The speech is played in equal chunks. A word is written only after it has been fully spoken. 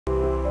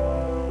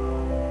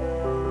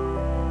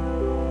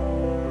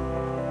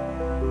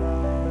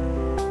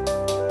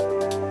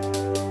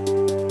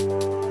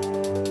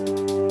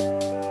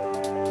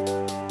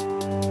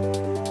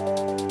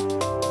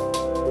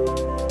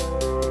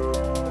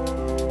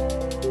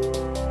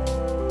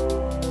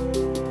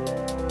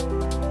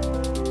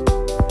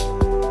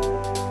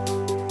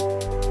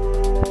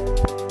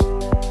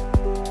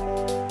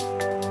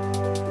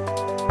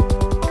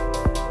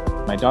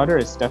daughter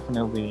is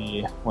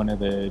definitely one of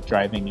the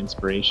driving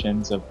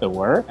inspirations of the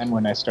work. And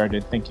when I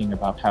started thinking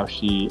about how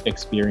she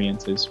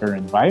experiences her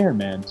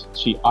environment,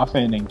 she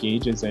often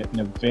engages it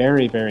in a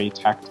very, very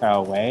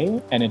tactile way.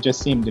 And it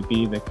just seemed to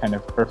be the kind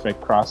of perfect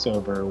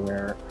crossover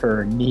where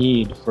her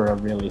need for a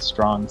really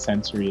strong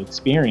sensory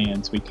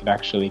experience, we could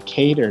actually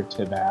cater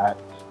to that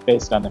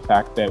based on the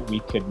fact that we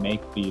could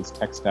make these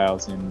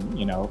textiles in,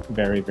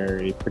 very,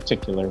 very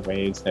particular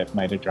ways that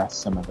might address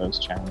some of those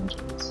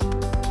challenges.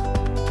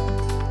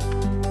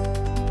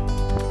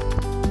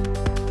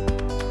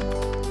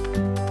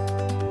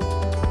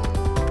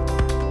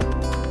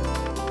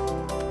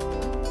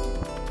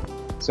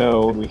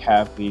 So we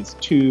have these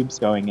tubes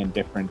going in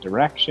different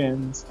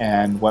directions,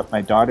 and what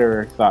my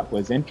daughter thought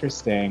was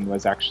interesting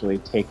was actually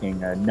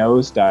taking a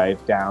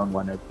nosedive down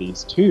one of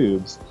these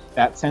tubes.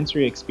 That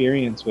sensory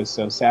experience was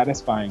so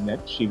satisfying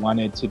that she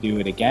wanted to do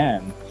it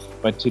again.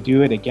 But to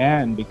do it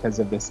again, because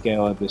of the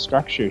scale of the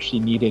structure, she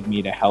needed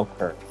me to help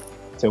her.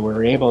 So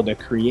we're able to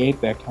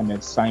create that kind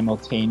of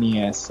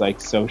simultaneous,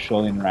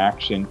 social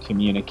interaction,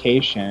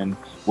 communication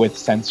with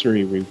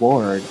sensory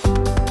reward.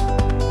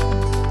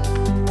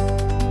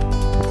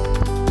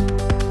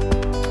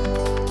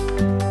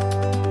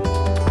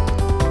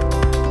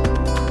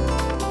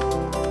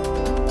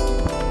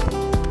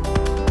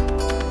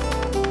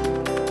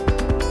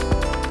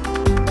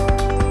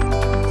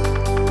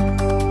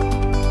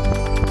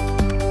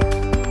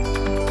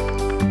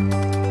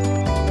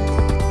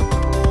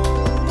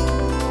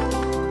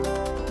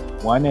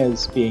 One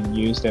is being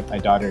used at my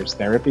daughter's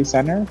therapy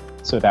center.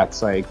 So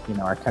that's our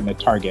kind of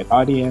target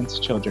audience,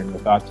 children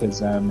with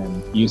autism,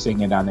 and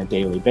using it on a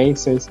daily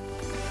basis.